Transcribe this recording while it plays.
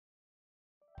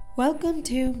Welcome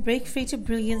to Break Free to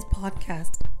Brilliance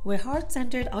podcast, where heart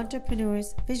centered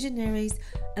entrepreneurs, visionaries,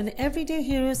 and everyday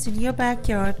heroes in your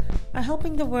backyard are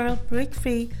helping the world break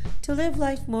free to live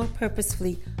life more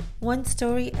purposefully, one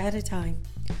story at a time.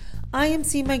 I am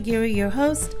Seema Giri, your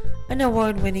host, an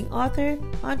award winning author,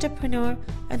 entrepreneur,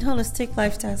 and holistic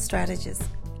lifestyle strategist.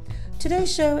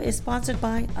 Today's show is sponsored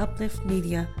by Uplift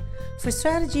Media. For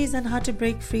strategies on how to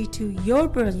break free to your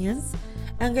brilliance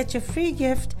and get your free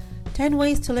gift, 10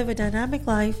 Ways to Live a Dynamic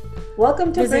Life.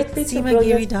 Welcome to Break Free to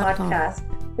Brilliance podcast.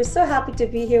 We're so happy to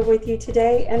be here with you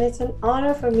today, and it's an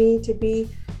honor for me to be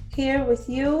here with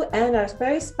you and our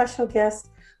very special guest,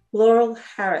 Laurel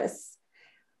Harris.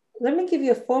 Let me give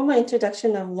you a formal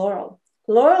introduction of Laurel.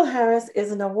 Laurel Harris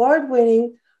is an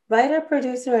award-winning writer,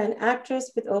 producer, and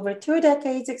actress with over 2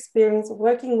 decades experience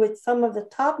working with some of the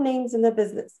top names in the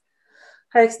business.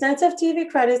 Her extensive TV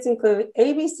credits include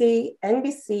ABC,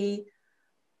 NBC,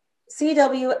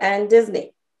 CW, and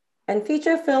Disney, and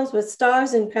feature films with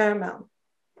stars in Paramount.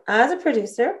 As a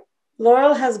producer,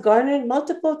 Laurel has garnered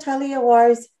multiple Telly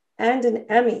Awards and an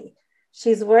Emmy.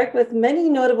 She's worked with many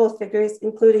notable figures,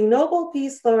 including Nobel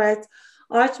Peace Laureate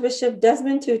Archbishop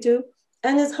Desmond Tutu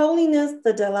and His Holiness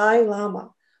the Dalai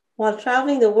Lama, while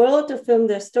traveling the world to film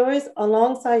their stories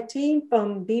alongside team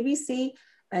from BBC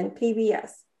and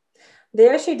PBS.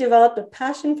 There, she developed a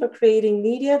passion for creating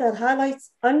media that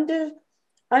highlights underserved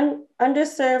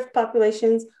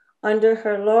populations under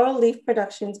her Laurel Leaf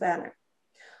Productions banner.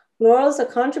 Laurel is a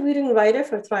contributing writer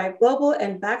for Thrive Global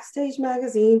and Backstage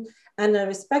Magazine and a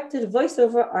respected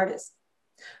voiceover artist.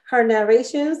 Her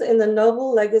narrations in the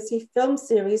Noble Legacy film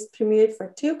series premiered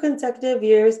for 2 consecutive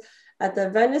years at the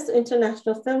Venice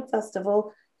International Film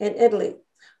Festival in Italy,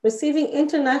 receiving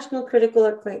international critical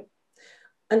acclaim.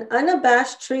 An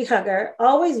unabashed tree hugger,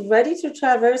 always ready to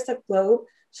traverse the globe,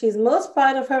 she's most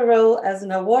proud of her role as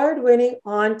an award-winning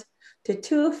aunt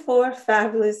to 4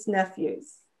 fabulous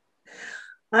nephews.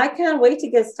 I can't wait to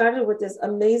get started with this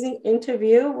amazing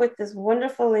interview with this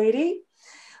wonderful lady.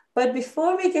 But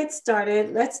before we get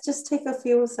started, let's just take a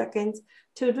few seconds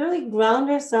to really ground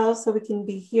ourselves so we can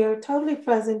be here totally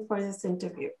present for this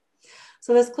interview.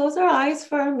 So let's close our eyes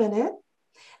for a minute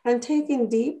and take in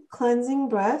deep cleansing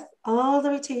breath all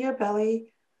the way to your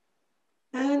belly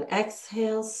and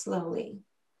exhale slowly.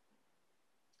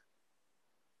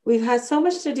 We've had so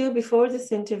much to do before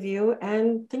this interview,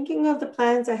 and thinking of the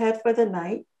plans ahead for the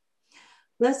night,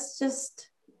 let's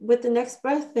just, with the next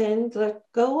breath in, let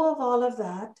go of all of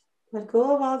that, let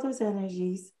go of all those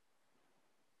energies.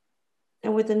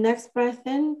 And with the next breath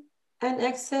in and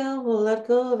exhale, we'll let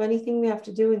go of anything we have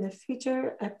to do in the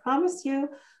future. I promise you,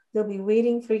 they'll be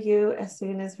waiting for you as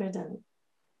soon as we're done.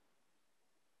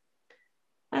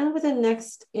 And with the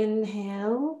next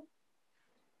inhale,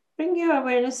 bring your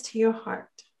awareness to your heart.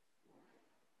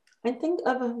 And think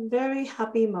of a very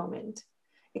happy moment.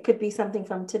 It could be something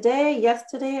from today,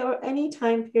 yesterday, or any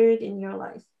time period in your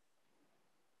life.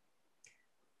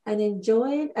 And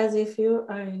enjoy it as if you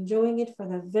are enjoying it for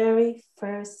the very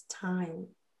first time.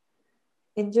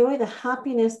 Enjoy the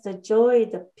happiness, the joy,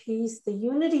 the peace, the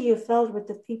unity you felt with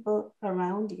the people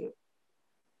around you.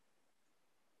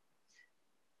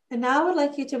 And now I would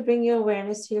like you to bring your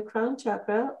awareness to your crown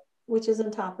chakra, which is on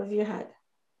top of your head.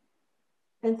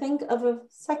 And think of a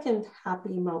second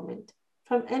happy moment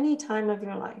from any time of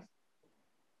your life.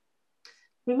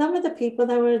 Remember the people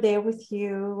that were there with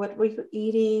you, what were you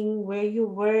eating, where you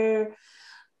were,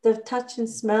 the touch and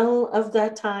smell of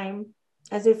that time,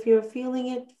 as if you're feeling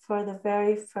it for the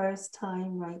very first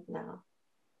time right now.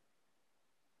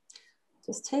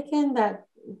 Just take in that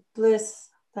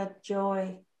bliss, that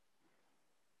joy.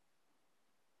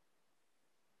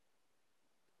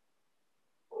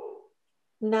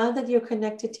 Now that you're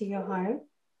connected to your heart,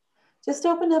 just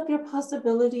open up your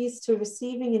possibilities to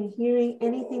receiving and hearing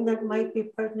anything that might be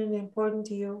pertinent and important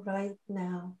to you right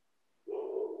now.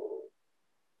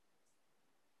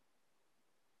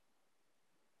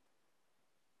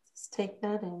 Just take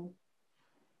that in.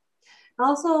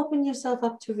 Also open yourself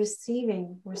up to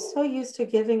receiving. We're so used to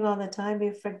giving all the time,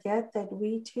 we forget that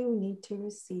we too need to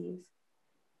receive.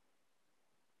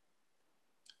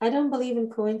 I don't believe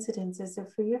in coincidences.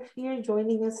 If you're here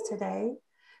joining us today,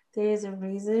 there's a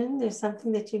reason, there's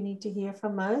something that you need to hear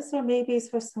from us, or maybe it's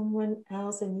for someone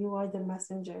else and you are the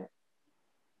messenger.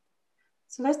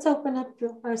 So let's open up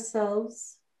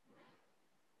ourselves,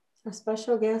 our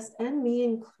special guest and me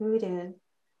included,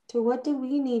 to what do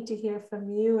we need to hear from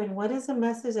you and what is the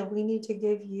message that we need to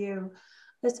give you.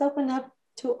 Let's open up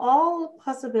to all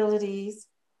possibilities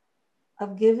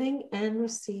of giving and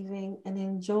receiving and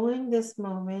enjoying this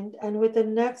moment. And with the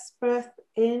next breath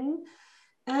in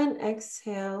And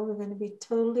exhale. We're going to be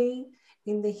totally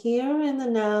in the here and the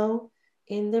now,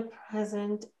 in the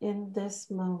present, in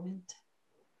this moment.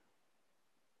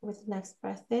 With the next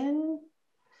breath in,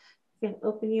 you can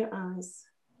open your eyes.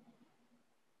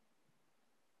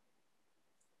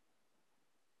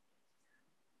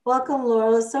 Welcome,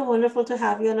 Laurel. It's so wonderful to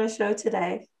have you on our show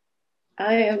today.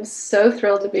 I am so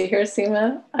thrilled to be here,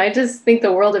 Seema. I just think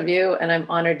the world of you, and I'm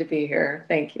honored to be here.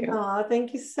 Thank you. Oh,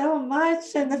 thank you so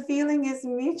much. And the feeling is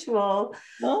mutual.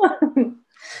 Oh.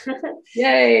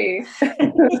 Yay.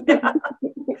 Yeah.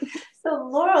 So,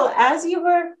 Laurel, as you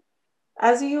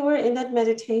were in that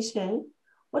meditation,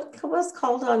 what was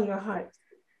called on your heart?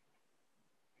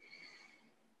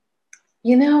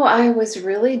 You know, I was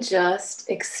really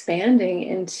just expanding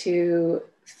into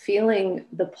feeling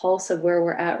the pulse of where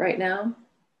we're at right now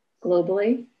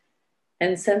globally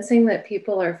and sensing that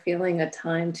people are feeling a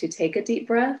time to take a deep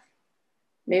breath,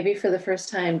 maybe for the first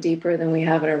time deeper than we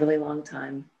have in a really long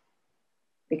time.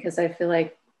 Because I feel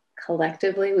like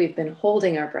collectively we've been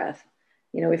holding our breath.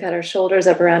 You know, we've had our shoulders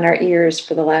up around our ears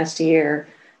for the last year,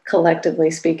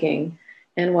 collectively speaking.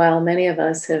 And while many of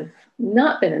us have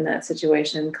not been in that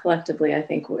situation collectively, I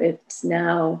think it's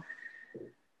now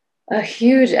a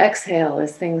huge exhale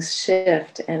as things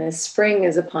shift and as spring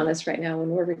is upon us right now when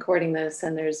we're recording this,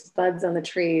 and there's buds on the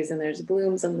trees and there's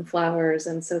blooms on the flowers.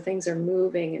 And so things are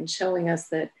moving and showing us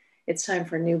that it's time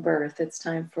for new birth. It's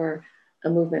time for a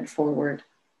movement forward,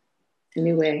 a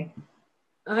new way.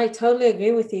 I totally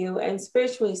agree with you. And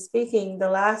spiritually speaking, the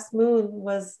last moon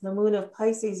was the moon of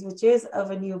Pisces, which is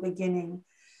of a new beginning.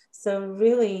 So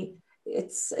really,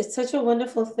 it's such a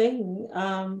wonderful thing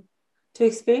to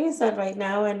experience that right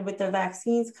now. And with the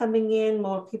vaccines coming in,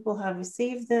 more people have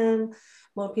received them,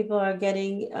 more people are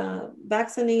getting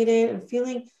vaccinated, and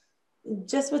feeling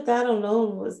just with that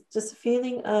alone was just a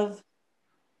feeling of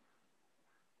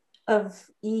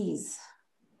ease,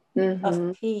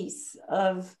 of peace,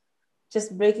 of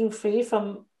just breaking free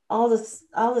from all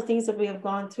the things that we have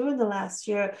gone through in the last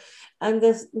year. And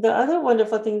the other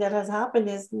wonderful thing that has happened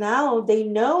is now they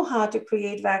know how to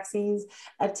create vaccines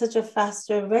at such a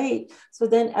faster rate. So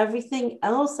then everything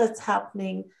else that's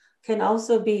happening can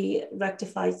also be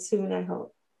rectified soon, I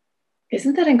hope.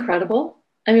 Isn't that incredible?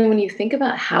 I mean, when you think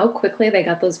about how quickly they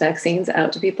got those vaccines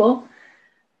out to people,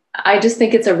 I just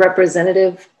think it's a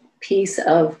representative piece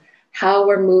of how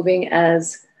we're moving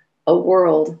as a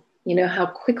world. You know, how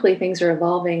quickly things are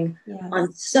evolving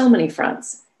on so many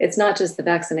fronts. It's not just the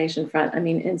vaccination front. I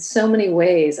mean, in so many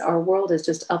ways, our world is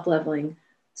just up-leveling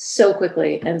so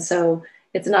quickly. And so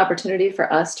it's an opportunity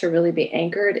for us to really be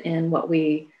anchored in what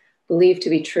we believe to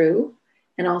be true,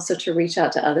 and also to reach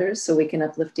out to others so we can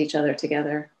uplift each other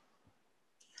together.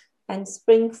 And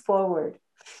spring forward.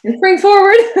 And spring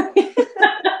forward.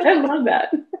 I love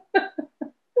that.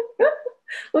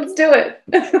 Let's do it.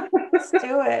 Let's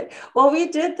do it. Well, we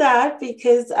did that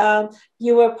because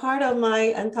you were part of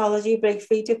my anthology, Break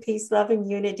Free to Peace, Love, and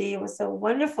Unity. It was so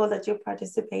wonderful that you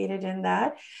participated in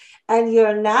that. And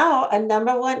you're now a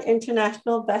 #1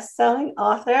 international best-selling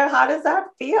author. How does that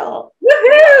feel?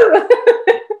 Woohoo!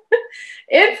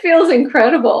 It feels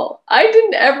incredible. I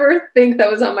didn't ever think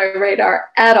that was on my radar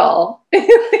at all.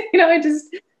 You know, I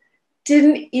just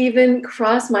didn't even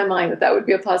cross my mind that that would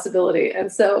be a possibility.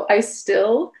 And so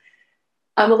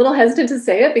I'm a little hesitant to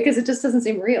say it because it just doesn't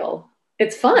seem real.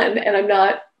 It's fun, and I'm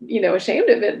not, ashamed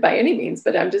of it by any means,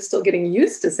 but I'm just still getting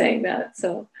used to saying that.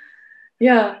 So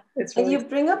yeah, it's really. And you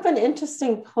bring up an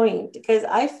interesting point, because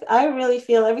I really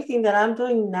feel everything that I'm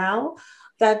doing now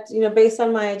that, based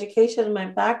on my education and my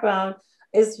background,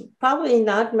 is probably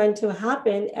not meant to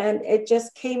happen. And it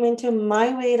just came into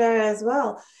my radar as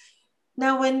well.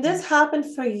 Now, when this happened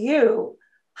for you,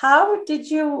 how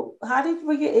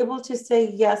were you able to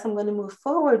say, yes, I'm going to move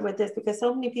forward with this? Because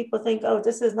so many people think, oh,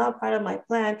 this is not part of my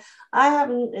plan. I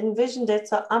haven't envisioned it,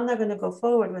 so I'm not going to go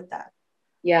forward with that.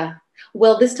 Yeah.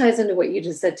 Well, this ties into what you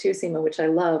just said too, Seema, which I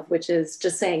love, which is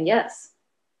just saying yes.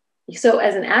 So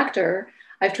as an actor,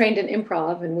 I've trained in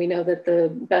improv, and we know that the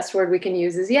best word we can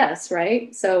use is yes,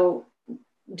 right? So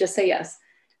just say yes,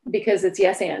 because it's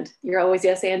yes and. You're always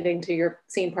yes anding to your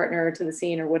scene partner or to the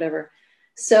scene or whatever.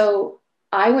 So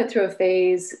I went through a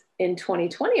phase in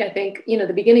 2020. I think,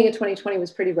 the beginning of 2020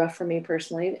 was pretty rough for me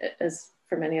personally, as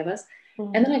for many of us.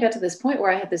 Mm-hmm. And then I got to this point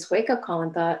where I had this wake-up call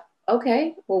and thought,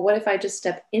 okay, well, what if I just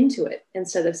step into it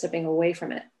instead of stepping away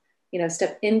from it?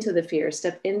 Step into the fear,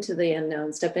 step into the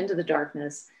unknown, step into the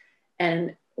darkness.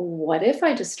 And what if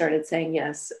I just started saying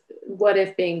yes? What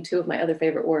if being two of my other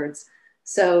favorite words?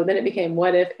 So then it became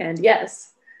what if and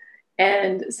yes.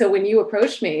 And so when you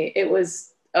approached me, it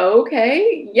was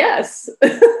okay, yes.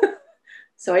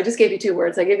 So I just gave you 2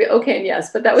 words. I gave you okay and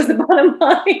yes, but that was the bottom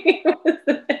line.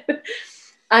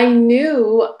 I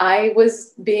knew I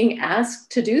was being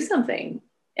asked to do something.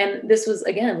 And this was,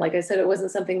 again, like I said, it wasn't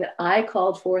something that I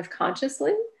called forth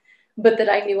consciously, but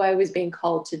that I knew I was being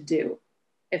called to do,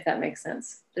 if that makes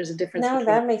sense. There's a difference. No,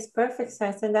 that makes perfect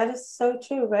sense. And that is so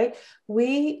true, right?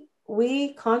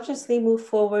 We consciously move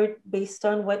forward based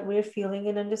on what we're feeling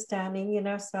and understanding in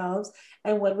ourselves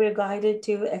and what we're guided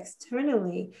to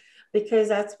externally, because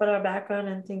that's what our background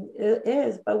and thing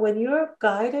is. But when you're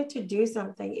guided to do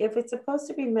something, if it's supposed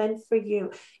to be meant for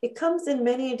you, it comes in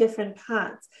many different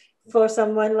paths. For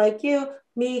someone like you,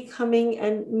 me coming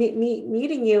and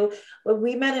meeting you,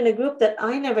 we met in a group that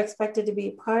I never expected to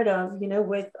be part of,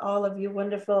 with all of you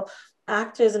wonderful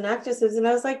actors and actresses. And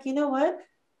I was like, you know what?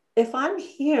 If I'm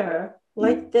here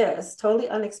like this, totally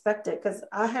unexpected, because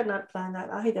I had not planned that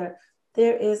either,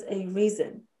 there is a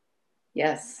reason.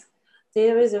 Yes.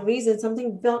 There is a reason,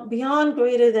 something beyond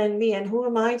greater than me. And who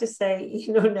am I to say,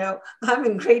 no, I'm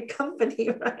in great company,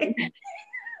 right?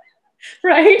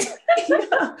 Right.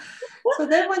 Yeah. So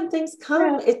then when things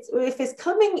come, if it's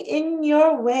coming in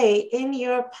your way, in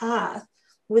your path,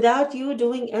 without you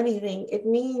doing anything, it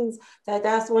means that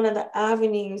that's one of the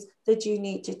avenues that you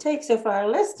need to take. So for our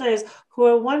listeners who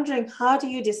are wondering, how do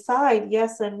you decide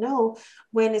yes and no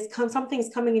when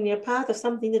something's coming in your path of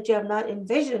something that you have not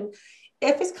envisioned?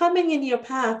 If it's coming in your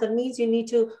path, that means you need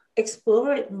to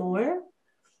explore it more.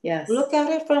 Yes. Look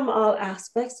at it from all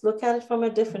aspects, look at it from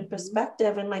a different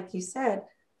perspective. And like you said,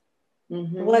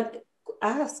 what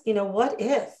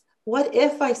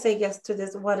if I say yes to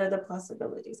this, what are the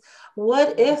possibilities?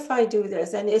 What if I do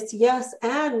this? And it's yes,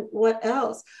 and what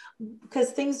else? Because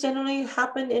things generally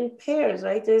happen in pairs,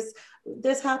 right?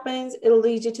 This happens, it'll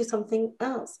lead you to something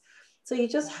else. So you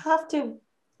just have to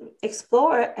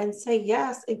explore and say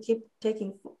yes and keep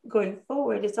going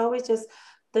forward. It's always just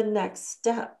the next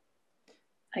step.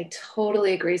 I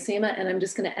totally agree, Seema. And I'm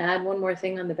just going to add one more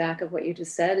thing on the back of what you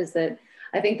just said, is that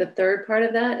I think the third part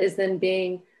of that is then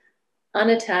being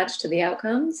unattached to the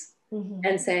outcomes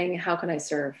and saying, how can I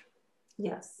serve?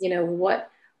 Yes.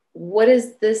 What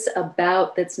is this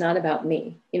about that's not about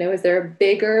me? Is there a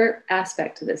bigger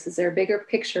aspect to this? Is there a bigger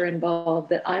picture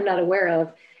involved that I'm not aware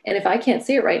of? And if I can't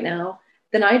see it right now,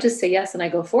 then I just say yes and I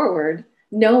go forward,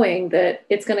 knowing that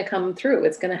it's going to come through,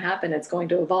 it's going to happen, it's going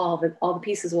to evolve, and all the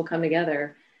pieces will come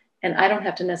together. And I don't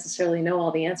have to necessarily know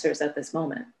all the answers at this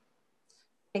moment.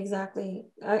 Exactly.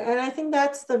 And I think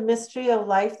that's the mystery of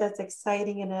life that's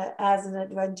exciting as an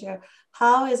adventure.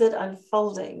 How is it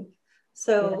unfolding?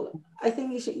 So I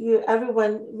think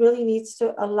everyone really needs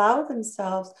to allow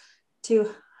themselves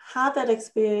to have that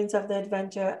experience of the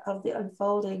adventure, of the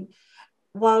unfolding,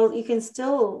 while you can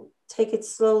still take it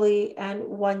slowly and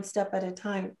one step at a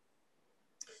time.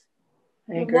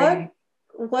 I agree.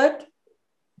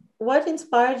 What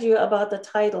inspired you about the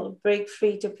title, Break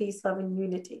Free to Peace, Love, and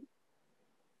Unity?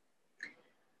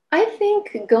 I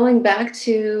think going back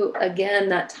to, again,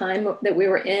 that time that we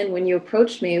were in when you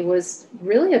approached me was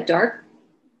really a dark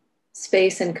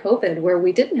space in COVID where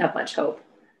we didn't have much hope.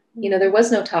 There was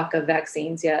no talk of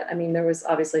vaccines yet. I mean, there was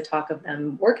obviously talk of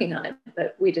them working on it,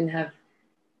 but we didn't have,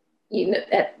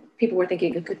 people were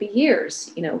thinking it could be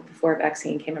years, before a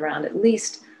vaccine came around, at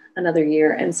least another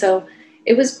year. And so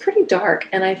it was pretty dark.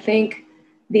 And I think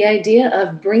the idea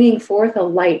of bringing forth a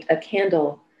light, a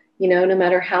candle, no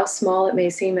matter how small it may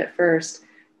seem at first,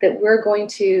 that we're going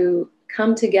to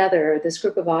come together, this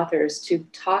group of authors, to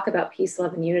talk about peace,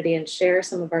 love, and unity and share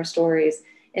some of our stories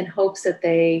in hopes that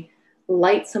they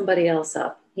light somebody else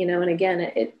up, and again,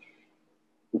 it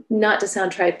not to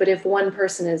sound trite, but if one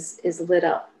person is lit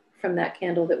up from that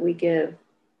candle that we give,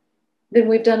 then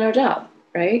we've done our job,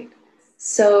 right?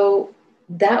 So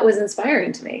that was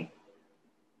inspiring to me.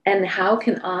 And how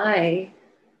can I,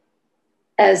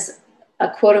 as a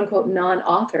quote unquote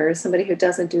non-author, somebody who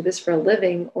doesn't do this for a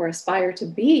living or aspire to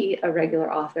be a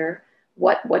regular author,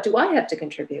 what do I have to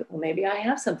contribute? Well, maybe I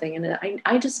have something. And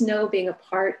I just know being a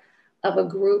part of a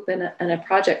group and a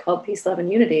project called Peace, Love,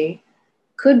 and Unity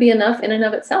could be enough in and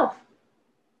of itself.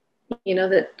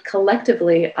 That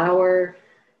collectively our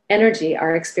energy,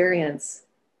 our experience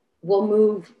will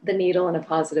move the needle in a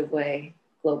positive way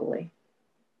globally.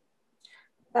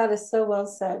 That is so well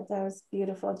said. That was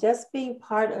beautiful. Just being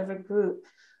part of a group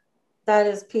that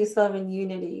is peace, love, and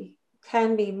unity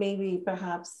can be maybe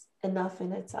perhaps enough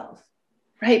in itself.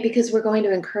 Right, because we're going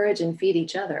to encourage and feed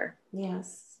each other.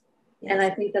 Yes. And I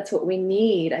think that's what we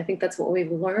need. I think that's what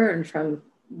we've learned from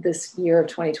this year of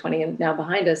 2020 and now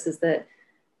behind us, is that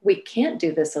we can't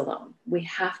do this alone. We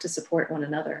have to support one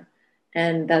another.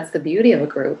 And that's the beauty of a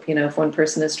group. If one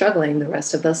person is struggling, the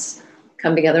rest of us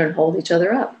come together and hold each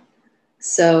other up.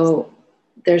 So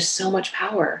there's so much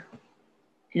power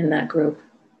in that group.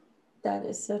 That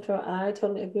is so true. I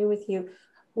totally agree with you.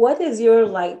 What is your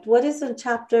light? What is the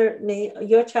chapter name,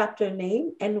 your chapter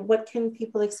name, and what can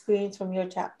people experience from your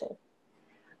chapter?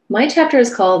 My chapter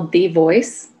is called The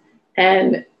Voice.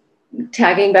 And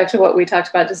tagging back to what we talked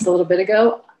about just a little bit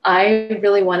ago, I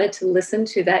really wanted to listen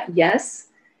to that yes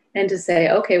and to say,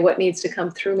 okay, what needs to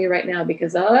come through me right now?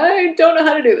 Because I don't know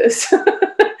how to do this.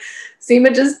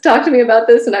 Seema just talked to me about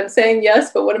this and I'm saying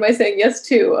yes, but what am I saying yes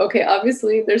to? Okay,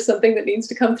 obviously there's something that needs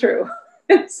to come through.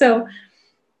 So,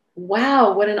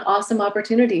 wow, what an awesome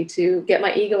opportunity to get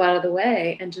my ego out of the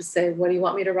way and just say, what do you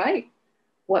want me to write?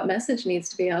 What message needs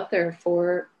to be out there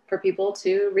for people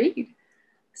to read?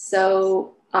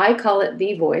 So I call it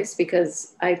The Voice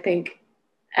because I think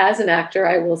as an actor,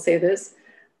 I will say this,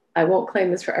 I won't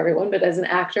claim this for everyone, but as an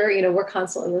actor, you know, we're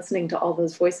constantly listening to all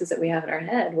those voices that we have in our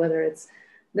head, whether it's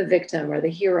the victim or the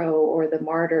hero or the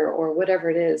martyr or whatever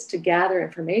it is, to gather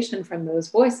information from those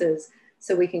voices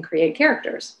so we can create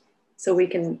characters, so we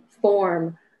can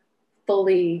form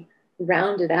fully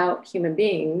rounded out human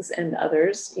beings and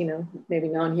others, you know, maybe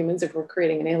non-humans if we're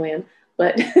creating an alien,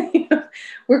 but you know,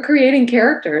 we're creating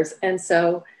characters. And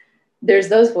so there's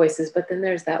those voices, but then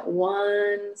there's that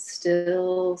one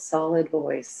still solid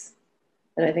voice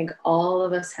that I think all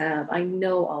of us have. I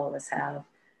know all of us have,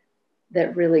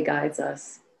 that really guides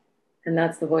us. And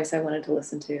that's the voice I wanted to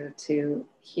listen to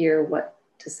hear what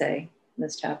to say in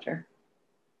this chapter.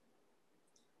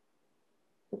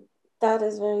 That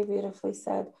is very beautifully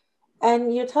said.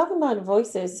 And you're talking about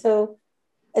voices. So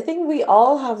I think we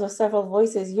all have those several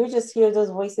voices. You just hear those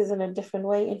voices in a different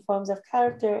way in forms of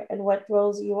character and what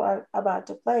roles you are about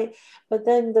to play. But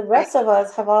then the rest of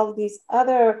us have all these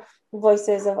other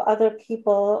voices of other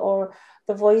people, or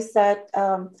the voice that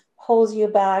holds you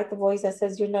back, the voice that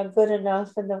says you're not good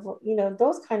enough, and the you know,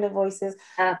 those kind of voices,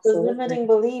 Absolutely. those limiting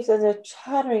beliefs, and they're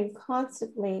chattering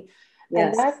constantly. Yes.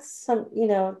 And that's some, you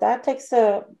know, that takes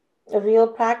a real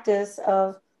practice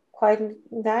of quieting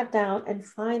that down and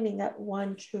finding that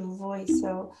one true voice.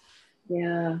 So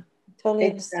yeah, totally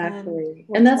exactly.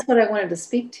 And that's what I wanted to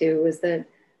speak to, is that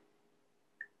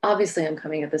obviously I'm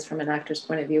coming at this from an actor's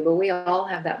point of view, but we all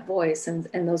have that voice and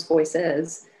those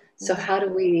voices. So how do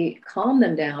we calm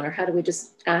them down, or how do we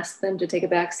just ask them to take a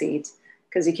back seat?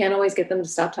 Because you can't always get them to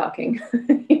stop talking,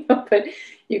 you know, but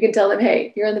you can tell them,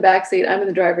 hey, you're in the back seat, I'm in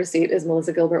the driver's seat, as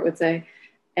Melissa Gilbert would say,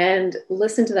 and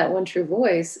listen to that one true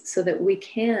voice so that we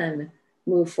can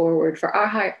move forward for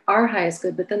our highest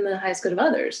good, but then the highest good of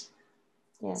others.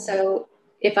 Yeah. So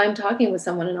if I'm talking with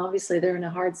someone and obviously they're in a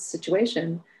hard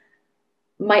situation,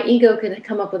 my ego could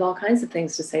come up with all kinds of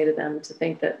things to say to them, to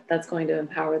think that that's going to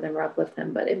empower them or uplift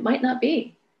them, but it might not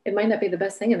be. It might not be the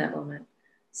best thing in that moment.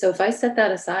 So if I set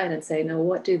that aside and say, no,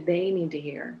 what do they need to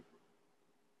hear?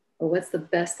 Or what's the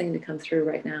best thing to come through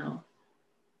right now?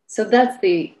 So that's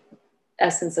the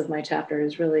essence of my chapter,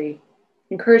 is really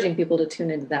encouraging people to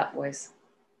tune into that voice.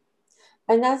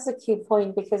 And that's the key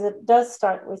point, because it does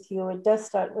start with you. It does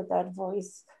start with that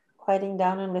voice, quieting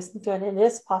down and listening to it. And it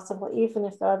is possible, even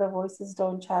if the other voices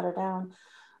don't chatter down,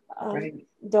 right,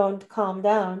 don't calm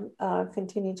down,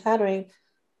 continue chattering,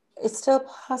 it's still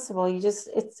possible. You just,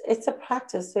 it's a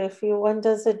practice. So if one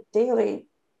does it daily,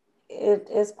 it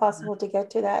is possible to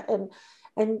get to that.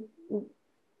 And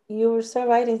you were so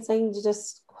right in saying,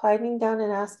 just quieting down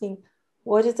and asking,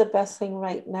 what is the best thing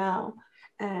right now?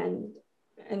 And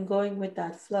going with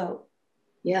that flow.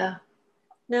 Yeah.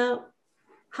 Now,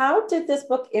 how did this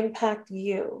book impact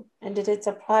you? And did it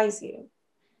surprise you?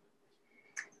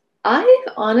 I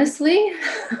honestly,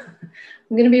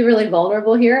 I'm going to be really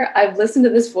vulnerable here. I've listened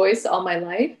to this voice all my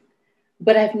life,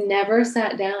 but I've never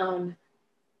sat down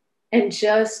and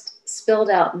just spilled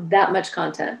out that much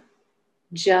content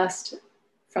just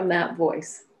from that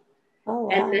voice. Oh, wow.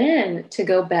 And then to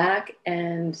go back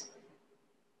and,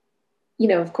 you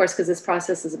know, of course, because this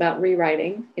process is about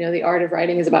rewriting, you know, the art of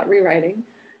writing is about rewriting.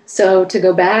 So to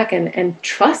go back and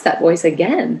trust that voice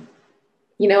again,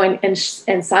 you know, and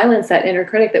silence that inner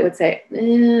critic that would say,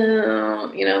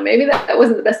 you know, maybe that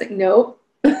wasn't the best thing. No,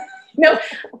 no, I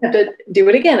have to do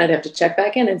it again. I'd have to check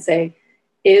back in and say,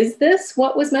 is this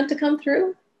what was meant to come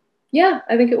through? Yeah,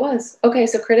 I think it was. Okay,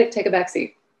 so critic, take a back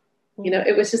seat. You know,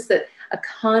 it was just a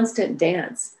constant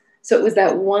dance. So it was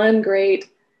that one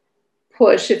great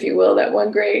push, if you will, that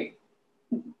one great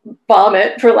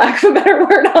vomit, for lack of a better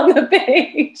word, on the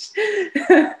page.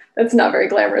 That's not very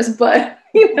glamorous, but,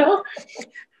 you know,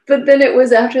 but then it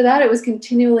was, after that, it was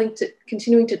continuing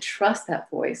to trust that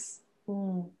voice,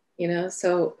 you know,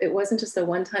 so it wasn't just a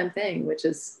one-time thing, which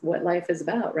is what life is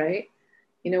about, right?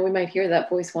 You know, we might hear that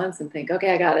voice once and think,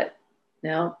 okay, I got it.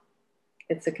 No,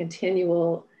 it's a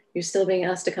continual, you're still being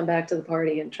asked to come back to the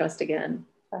party and trust again.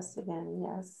 Trust again,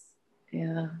 yes.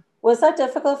 Yeah. Was that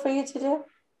difficult for you to do?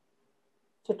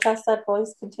 To trust that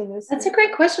voice continuously? That's a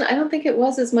great question. I don't think it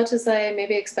was as much as I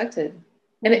maybe expected.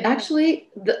 And it actually,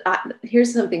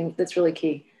 here's something that's really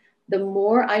key. The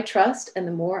more I trust and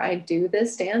the more I do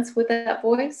this dance with that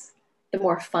voice, the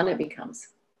more fun it becomes.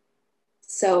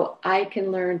 So I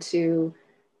can learn to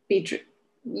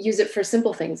use it for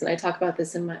simple things. And I talk about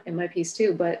this in my piece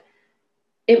too, but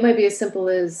it might be as simple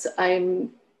as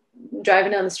I'm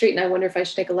driving down the street and I wonder if I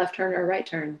should take a left turn or a right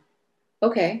turn.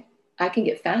 Okay, I can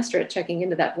get faster at checking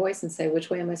into that voice and say, which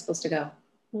way am I supposed to go?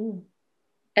 Mm.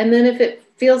 And then if it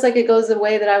feels like it goes the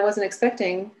way that I wasn't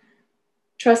expecting,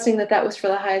 trusting that that was for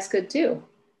the highest good too.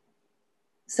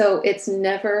 So it's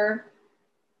never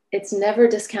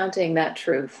discounting that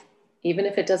truth, even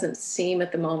if it doesn't seem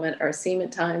at the moment or seem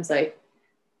at times like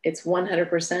it's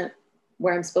 100%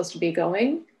 where I'm supposed to be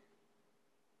going.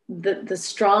 The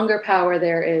stronger power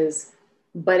there is,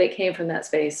 but it came from that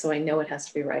space, so I know it has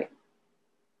to be right.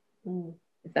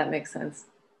 If that makes sense.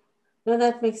 No,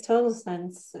 that makes total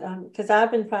sense, because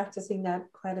I've been practicing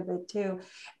that quite a bit too.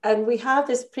 And we have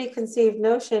this preconceived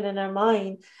notion in our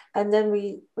mind, and then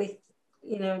we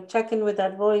check in with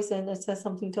that voice and it says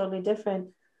something totally different.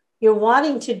 You're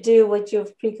wanting to do what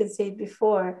you've preconceived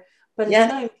before, but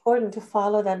it's so important to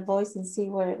follow that voice and see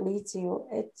where it leads you.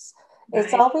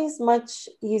 It's always much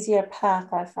easier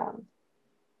path, I found.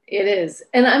 It is.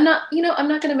 And I'm not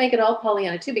going to make it all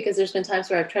Pollyanna too, because there's been times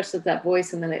where I've trusted that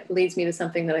voice and then it leads me to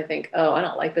something that I think, oh, I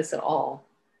don't like this at all.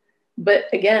 But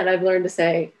again, I've learned to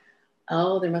say,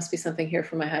 oh, there must be something here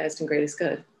for my highest and greatest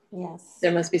good. Yes.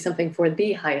 There must be something for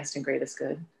the highest and greatest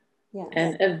good. Yes.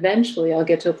 And eventually I'll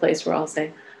get to a place where I'll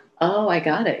say, oh, I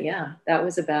got it. Yeah, that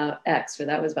was about X or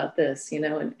that was about this,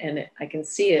 I can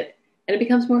see it and it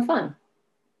becomes more fun.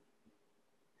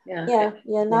 Yeah.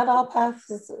 Not all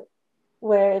paths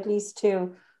where it leads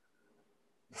to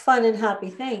fun and happy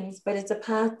things, but it's a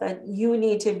path that you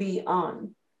need to be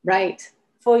on. Right.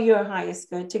 For your highest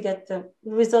good, to get the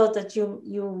result that you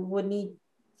would need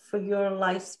for your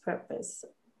life's purpose.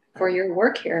 For your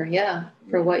work here,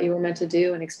 for what you were meant to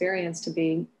do and experience to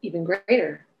be even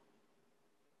greater.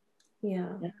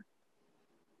 Yeah.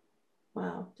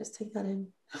 Wow, just take that in.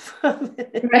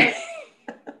 Right.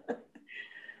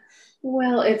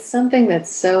 Well, it's something that's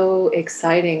so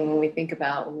exciting when we think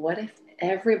about what if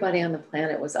everybody on the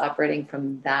planet was operating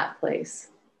from that place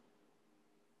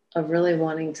of really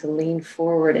wanting to lean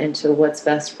forward into what's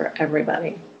best for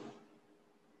everybody.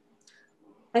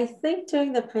 I think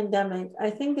during the pandemic,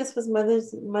 I think this was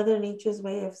Mother Nature's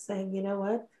way of saying, you know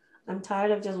what? I'm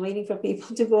tired of just waiting for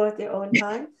people to go at their own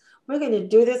time. We're going to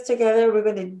do this together. We're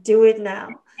going to do it now.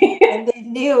 And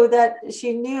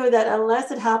she knew that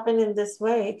unless it happened in this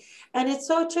way, and it's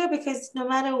so true, because no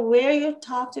matter where you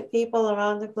talk to people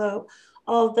around the globe,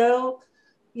 although,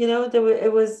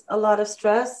 it was a lot of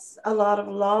stress, a lot of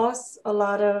loss, a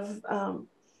lot of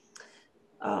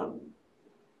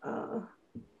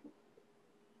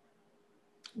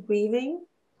grieving.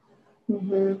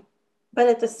 Mm-hmm. But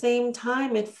at the same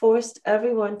time, it forced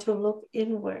everyone to look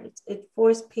inwards. It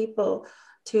forced people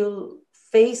to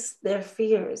face their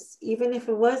fears, even if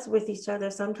it was with each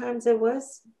other. Sometimes it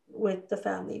was with the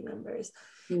family members.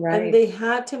 Right. And they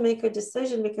had to make a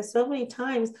decision, because so many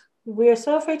times we're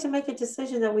so afraid to make a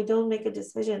decision that we don't make a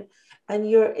decision. And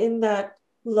you're in that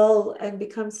lull and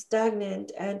become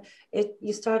stagnant, and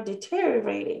you start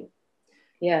deteriorating.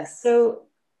 Yes. So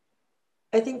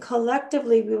I think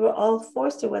collectively we were all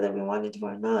forced to, whether we wanted to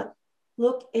or not,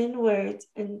 look inwards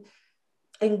and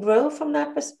grow from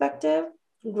that perspective,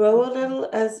 grow a little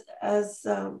as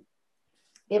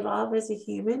evolve as a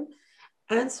human,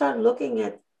 and start looking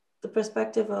at the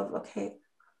perspective of, okay,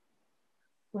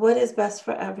 what is best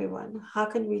for everyone? How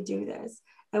can we do this?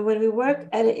 And when we work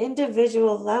at an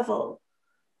individual level,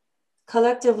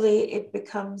 collectively it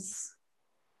becomes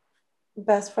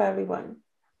best for everyone,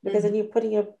 because then you're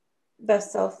putting your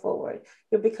best self forward.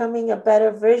 You're becoming a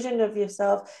better version of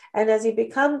yourself. And as you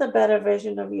become the better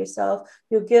version of yourself,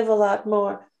 you give a lot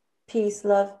more peace,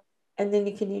 love, and then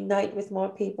you can unite with more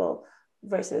people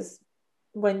versus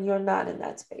when you're not in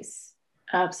that space.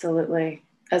 Absolutely.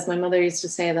 As my mother used to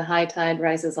say, the high tide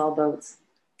rises all boats.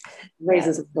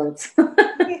 Raises boats.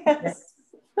 Yes.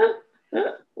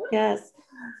 Yes.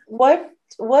 What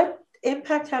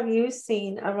impact have you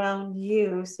seen around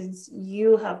you since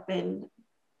you have been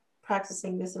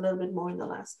practicing this a little bit more in the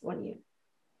last 1 year?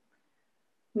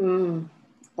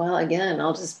 Well, again,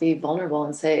 I'll just be vulnerable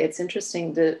and say it's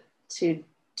interesting to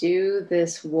do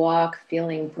this walk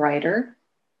feeling brighter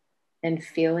and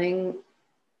feeling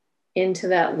into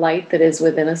that light that is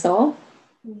within us all.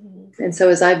 Mm-hmm. And so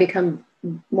as I become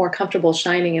more comfortable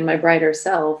shining in my brighter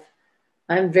self,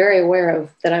 I'm very aware of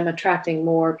that I'm attracting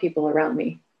more people around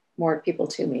me, more people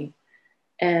to me.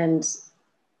 And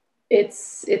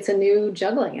it's a new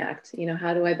juggling act. You know,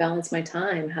 how do I balance my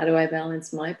time? How do I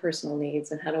balance my personal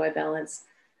needs? And how do I balance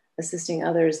assisting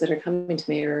others that are coming to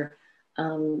me, or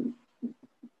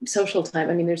social time?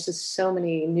 I mean, there's just so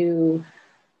many new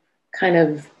kind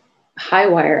of high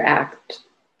wire acts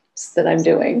that I'm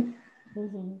doing.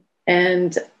 Mm-hmm.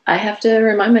 And I have to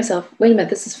remind myself, wait a minute,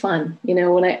 this is fun. You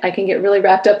know, when I can get really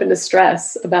wrapped up into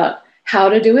stress about how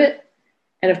to do it.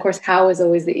 And of course, how is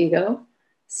always the ego.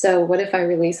 So what if I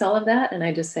release all of that and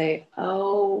I just say,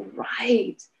 oh,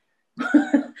 right.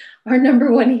 Our number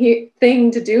one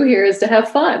thing to do here is to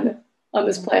have fun on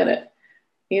this planet.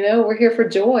 You know, we're here for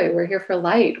joy. We're here for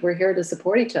light. We're here to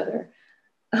support each other.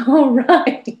 All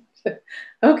right.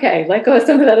 Okay, let go of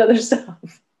some of that other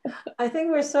stuff. I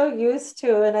think we're so used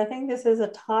to, and I think this is a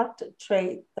taught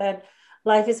trait, that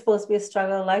life is supposed to be a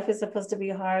struggle. Life is supposed to be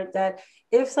hard, that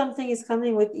if something is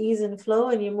coming with ease and flow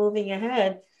and you're moving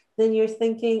ahead, then you're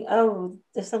thinking, oh,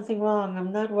 there's something wrong.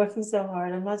 I'm not working so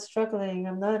hard. I'm not struggling.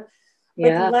 I'm not.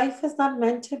 Yeah. But life is not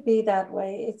meant to be that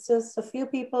way. It's just a few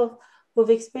people who've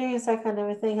experienced that kind of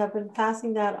a thing have been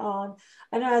passing that on.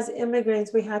 I know as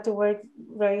immigrants, we had to work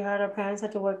very hard. Our parents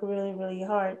had to work really, really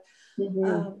hard.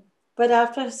 Mm-hmm. But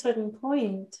after a certain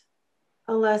point,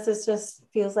 unless it just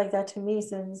feels like that to me,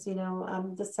 since, you know,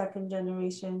 I'm the second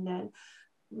generation and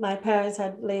my parents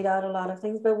had laid out a lot of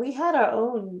things, but we had our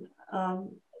own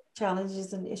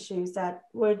challenges and issues that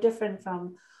were different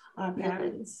from our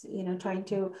parents, you know, trying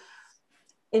to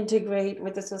integrate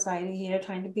with the society here,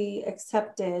 trying to be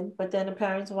accepted, but then the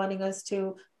parents wanting us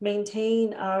to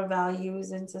maintain our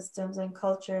values and systems and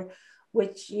culture,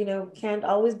 which, you know, can't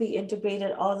always be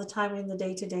integrated all the time in the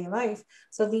day-to-day life.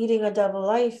 So leading a double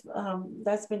life,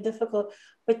 that's been difficult,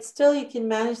 but still you can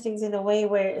manage things in a way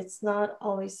where it's not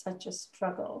always such a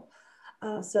struggle.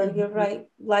 So mm-hmm. You're right.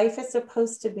 Life is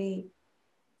supposed to be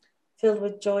filled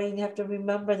with joy, and you have to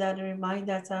remember that and remind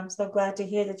that. So I'm so glad to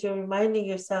hear that you're reminding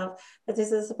yourself that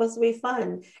this is supposed to be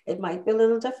fun. It might be a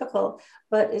little difficult,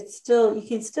 but it's still, you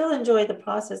can still enjoy the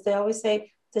process. They always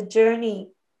say the journey,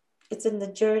 it's in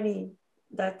the journey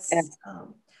that's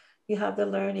you have the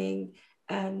learning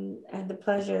and the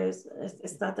pleasures.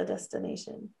 It's not the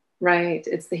destination. Right.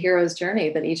 It's the hero's journey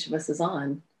that each of us is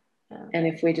on. Yeah. And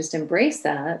if we just embrace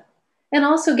that, and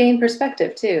also gain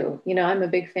perspective too. You know, I'm a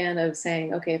big fan of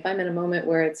saying, okay, if I'm in a moment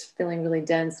where it's feeling really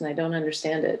dense and I don't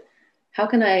understand it, how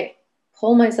can I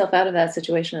pull myself out of that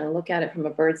situation and look at it from a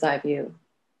bird's eye view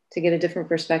to get a different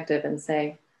perspective and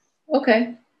say,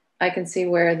 okay, I can see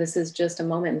where this is just a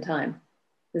moment in time.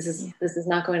 This is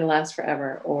not going to last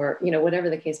forever, or, you know, whatever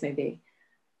the case may be.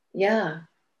 Yeah.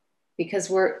 Because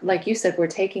we're, like you said, we're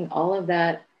taking all of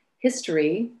that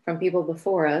history from people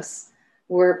before us,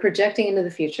 we're projecting into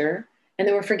the future, and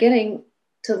then we're forgetting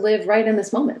to live right in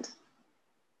this moment.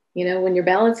 You know, when you're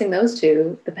balancing those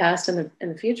two, the past and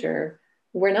the future,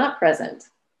 we're not present.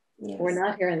 Yes. We're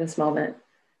not here in this moment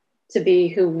to be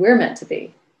who we're meant to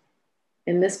be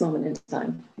in this moment in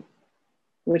time,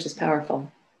 which is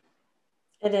powerful.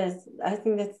 It is. I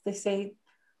think that they say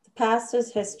the past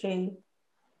is history.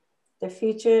 The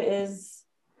future is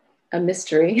a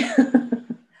mystery.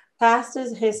 Past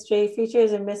is history. Future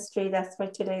is a mystery. That's why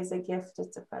today is a gift.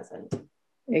 It's a present.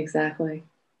 Exactly.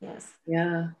 Yes.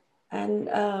 Yeah. And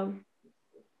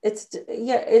it's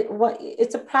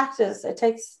a practice.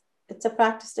 It's a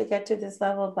practice to get to this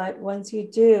level. But once you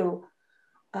do,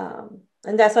 and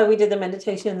that's why we did the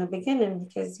meditation in the beginning,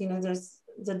 because, you know,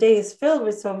 the day is filled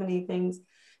with so many things.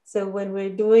 So when we're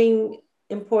doing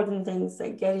important things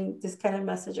like getting this kind of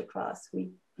message across,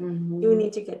 we do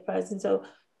need to get present. So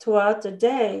throughout the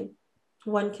day,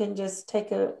 one can just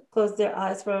close their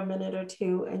eyes for a minute or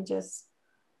two and just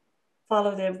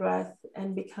follow their breath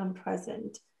and become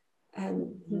present,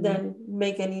 and then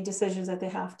make any decisions that they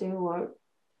have to, or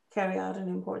carry out an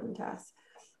important task.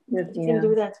 You can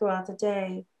do that throughout the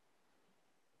day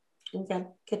and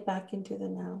get back into the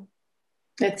now.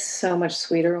 It's so much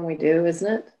sweeter when we do,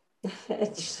 isn't it?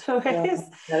 It sure is.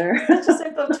 Better. Such a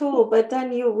simple tool, but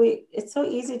then it's so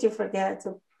easy to forget.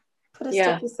 So put a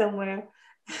sticky somewhere.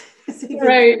 So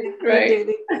right.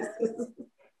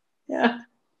 Yeah.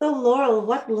 So Laurel,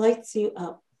 what lights you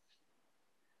up?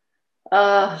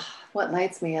 What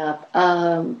lights me up?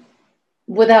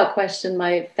 Without question,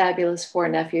 my fabulous 4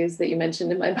 nephews that you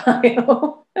mentioned in my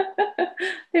bio.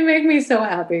 They make me so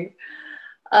happy.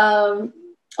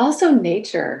 Also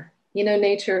nature.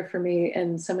 Nature for me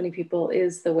and so many people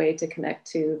is the way to connect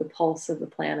to the pulse of the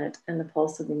planet and the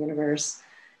pulse of the universe.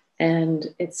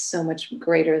 And it's so much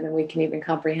greater than we can even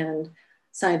comprehend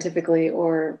scientifically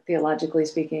or theologically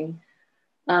speaking.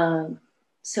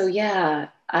 So yeah,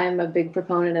 I'm a big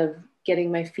proponent of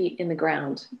getting my feet in the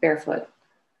ground barefoot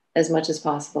as much as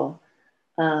possible.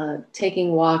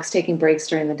 Taking walks, taking breaks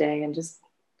during the day, and just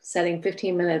setting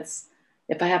 15 minutes,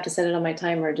 if I have to set it on my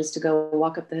timer, just to go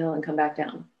walk up the hill and come back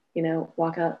down,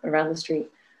 walk out around the street.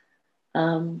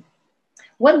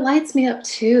 What lights me up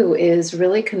too is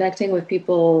really connecting with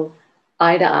people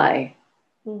eye to eye.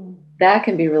 That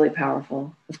can be really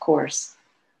powerful, of course.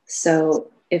 So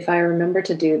if I remember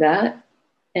to do that,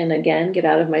 and again, get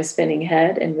out of my spinning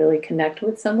head and really connect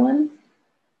with someone,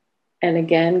 and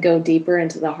again, go deeper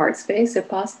into the heart space if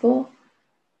possible,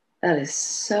 that is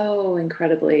so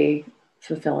incredibly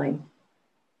fulfilling.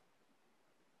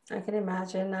 I can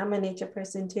imagine. I'm a nature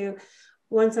person too.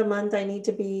 Once a month, I need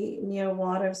to be near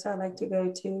water, so I like to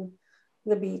go to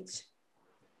the beach.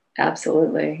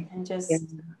 Absolutely. And just,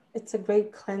 it's a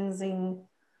great cleansing.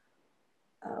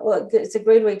 It's a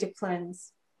great way to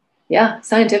cleanse. Yeah,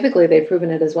 scientifically, they've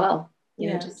proven it as well.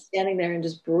 Just standing there and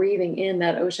just breathing in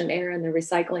that ocean air and the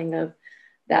recycling of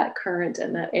that current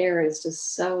and that air is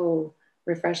just so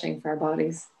refreshing for our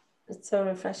bodies. It's so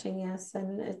refreshing, yes.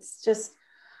 And it's just,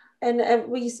 and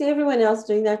you see everyone else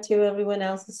doing that too. Everyone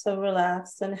else is so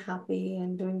relaxed and happy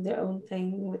and doing their own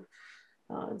thing.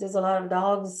 There's a lot of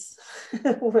dogs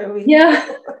where we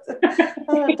a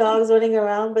lot of dogs running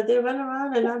around, but they run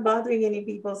around and not bothering any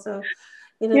people. So,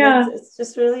 it's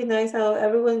just really nice how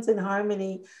everyone's in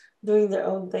harmony doing their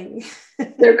own thing.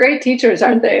 They're great teachers,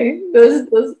 aren't they?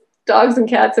 Those dogs and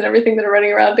cats and everything that are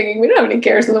running around thinking we don't have any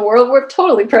cares in the world. We're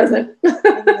totally present.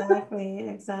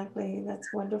 Exactly. That's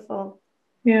wonderful.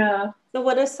 Yeah. So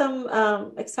what are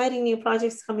some exciting new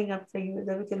projects coming up for you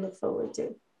that we can look forward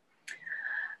to?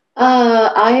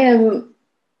 I am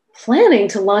planning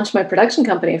to launch my production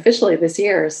company officially this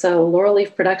year. So Laurel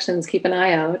Leaf Productions, keep an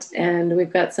eye out. And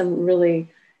we've got some really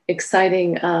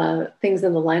exciting things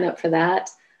in the lineup for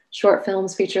that. Short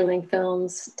films, feature-length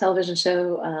films, television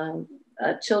show,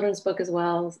 a children's book as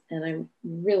well. And I'm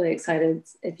really excited.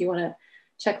 If you want to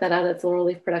check that out, it's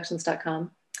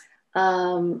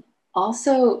laurelleafproductions.com.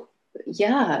 Also,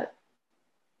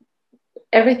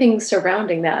 everything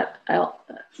surrounding that.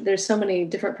 There's so many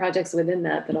different projects within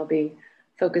that I'll be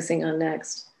focusing on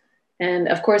next. And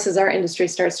of course, as our industry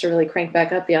starts to really crank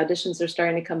back up, the auditions are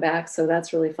starting to come back. So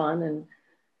that's really fun. And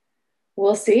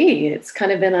we'll see. It's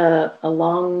kind of been a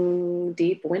long,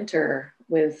 deep winter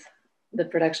with the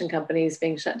production companies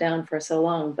being shut down for so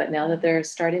long. But now that they're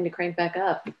starting to crank back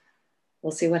up,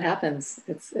 we'll see what happens.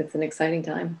 It's an exciting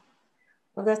time.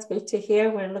 Well, that's great to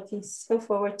hear. We're looking so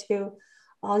forward to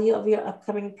all of your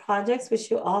upcoming projects.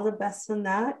 Wish you all the best on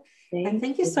that.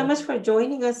 Thank you so much for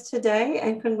joining us today.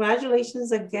 And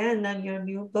congratulations again on your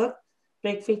new book,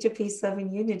 Break Free to Peace, Love,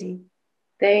 and Unity.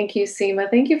 Thank you, Seema.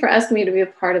 Thank you for asking me to be a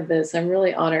part of this. I'm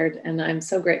really honored, and I'm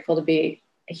so grateful to be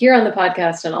here on the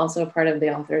podcast and also a part of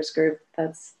the authors group.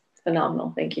 That's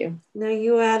phenomenal. Thank you. Now,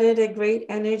 you added a great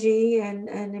energy and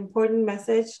an important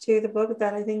message to the book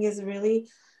that I think is really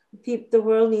the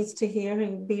world needs to hear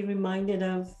and be reminded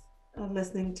of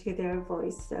listening to their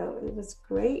voice. So it was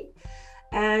great.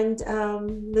 And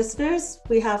listeners,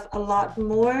 we have a lot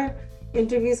more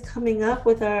interviews coming up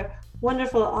with our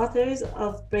wonderful authors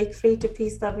of Break Free to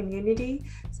Peace, Love, and Unity.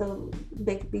 So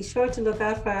be sure to look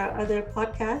out for our other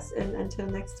podcasts. And until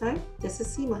next time, this is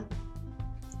Seema.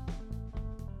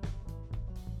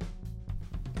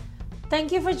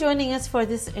 Thank you for joining us for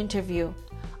this interview.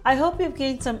 I hope you've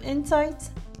gained some insights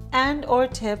and/or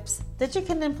tips that you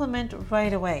can implement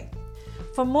right away.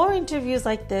 For more interviews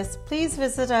like this, please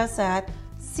visit us at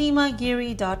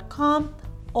seemagiri.com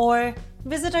or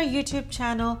visit our YouTube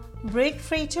channel, Break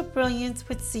Free to Brilliance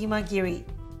with Seema Giri.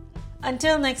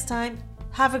 Until next time,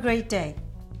 have a great day.